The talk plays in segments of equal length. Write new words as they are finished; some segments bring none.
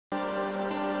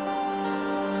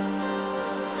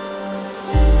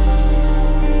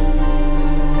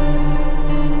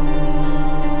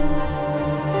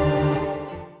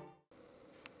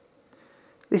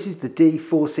This is the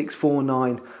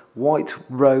D4649 white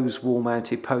rose wall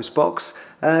mounted post box.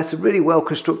 It's a really well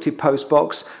constructed post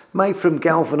box made from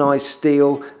galvanized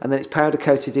steel, and then it's powder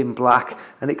coated in black,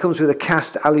 and it comes with a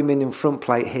cast aluminium front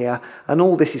plate here, and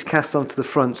all this is cast onto the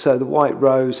front. So the white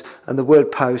rose and the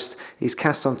word post is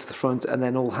cast onto the front and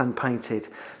then all hand painted.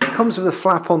 It comes with a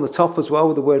flap on the top as well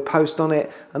with the word post on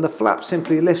it, and the flap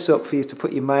simply lifts up for you to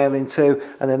put your mail into,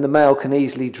 and then the mail can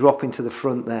easily drop into the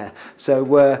front there. So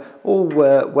all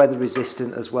weather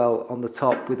resistant as well on the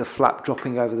top, with a flap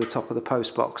dropping over the top of the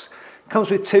post box.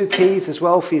 Comes with 2 keys as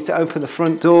well for you to open the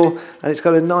front door, and it's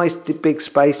got a nice big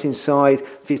space inside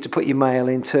for you to put your mail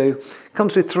into.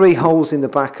 Comes with 3 holes in the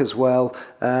back as well,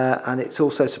 and it's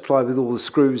also supplied with all the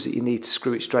screws that you need to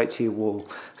screw it straight to your wall.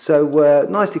 So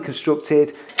nicely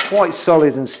constructed, quite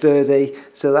solid and sturdy.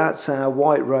 So that's our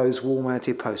white rose wall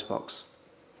mounted post box.